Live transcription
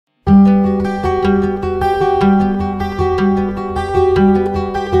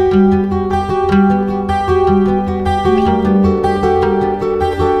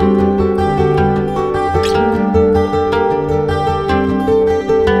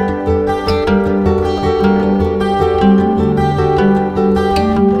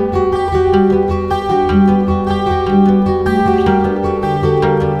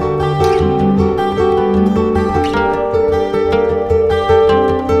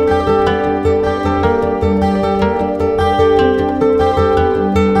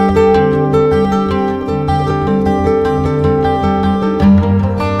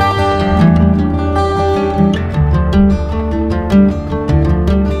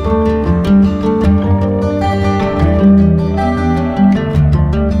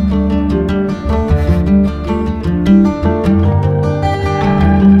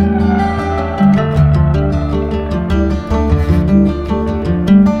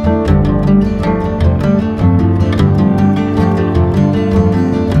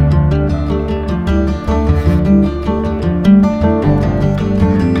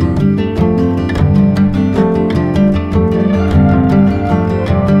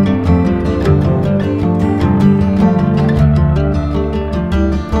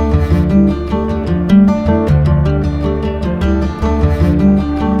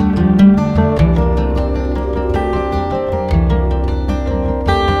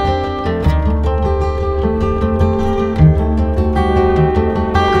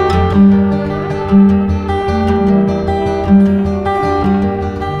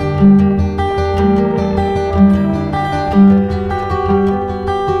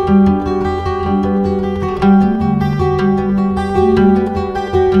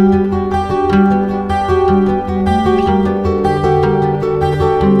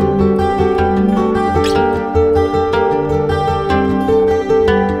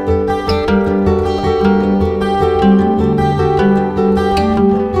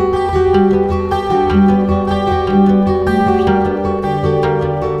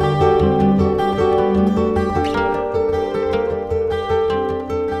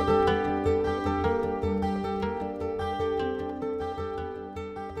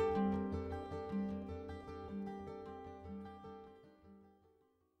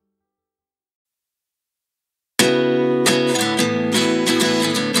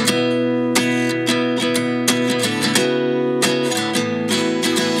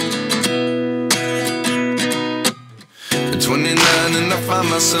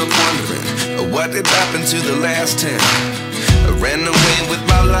rewind it back into the last 10. I ran away with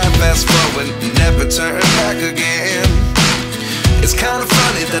my life, fast forward, never turn back again. It's kind of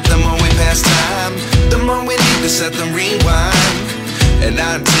funny that the more we pass time, the more we need to set them rewind. And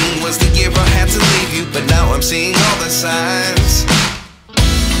 19 was the year I had to leave you, but now I'm seeing all the signs.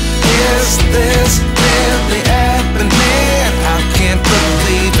 Is this really happening? I can't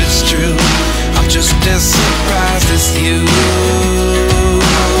believe it's true. I'm just as surprised as you.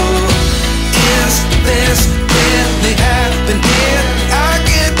 Is this really happening? I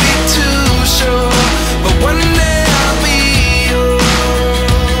can't be too sure, but one day I'll be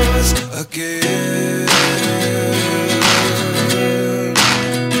yours again.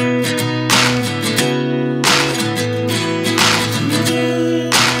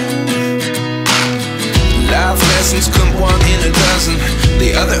 Life lessons come one in a dozen,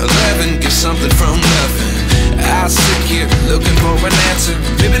 the other 11 get something from nothing. I sit here looking for an answer.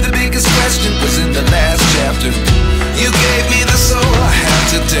 Maybe the biggest question was in the last chapter. You gave me the soul I have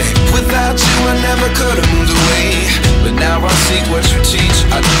today. Without you I never could have moved away, but now I see what you teach.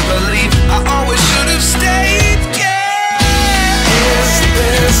 I do believe I always should have stayed. Yeah. Is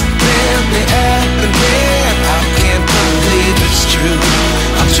this really happening? I can't believe it's true.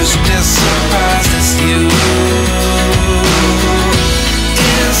 I'm just as surprised as you.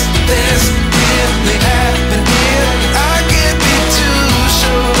 Is this really happening? I can't be too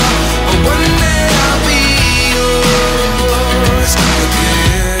sure, but one day I'll be yours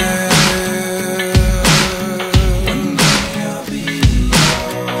again. One day I'll be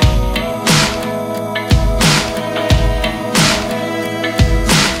yours.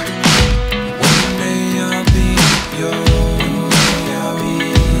 One day I'll be yours. One day I'll be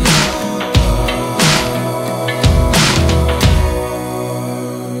yours.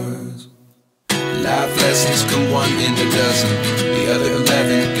 Life lessons come one in a dozen, the other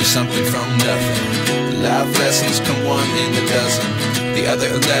 11 get something from nothing. Life lessons come one in a dozen, the other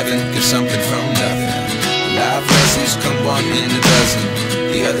 11 get something from nothing. Life lessons come one in a dozen,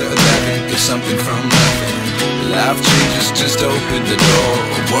 the other 11 get something from nothing. Life changes just open the door.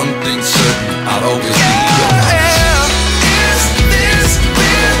 One thing's certain, I'll always be yours. Is this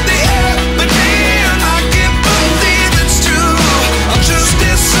really happening? I can't believe it's true. I'm just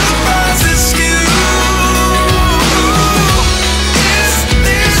as surprised as you. Is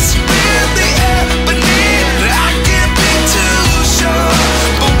this really happening? I can't be too sure,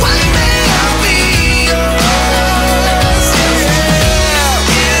 but one day I'll be yours.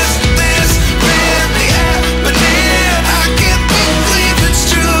 Yeah. Is this really happening? I can't believe it's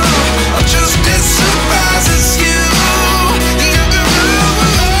true. I'm just as surprised as you.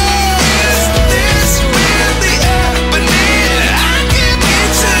 Is this really happening? I can't be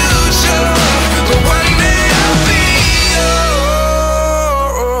too sure, but one day I'll be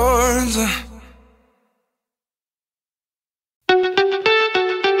yours.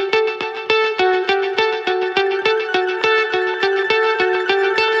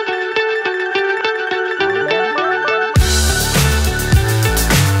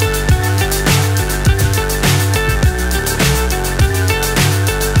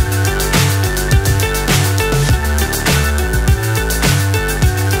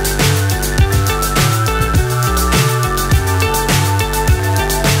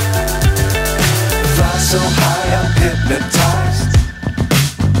 Fly so high, I'm hypnotized.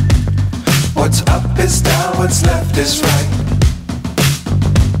 What's up is down, what's left is right.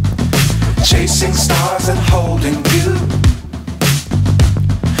 Chasing stars and holding you.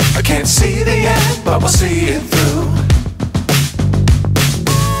 I can't see the end, but we'll see it through.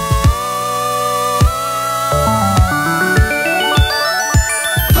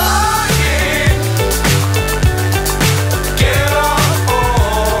 Flying, get on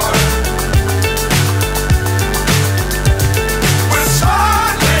board. We're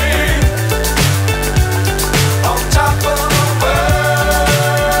smiling on top of the world.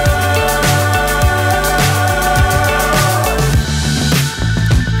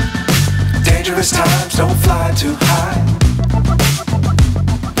 Dangerous times, don't fly too high.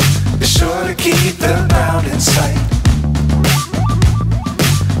 Be sure to keep the ground in sight.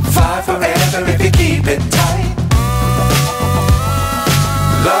 Fly forever if you keep it tight.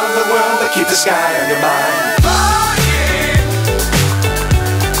 Love the world, but keep the sky on your mind.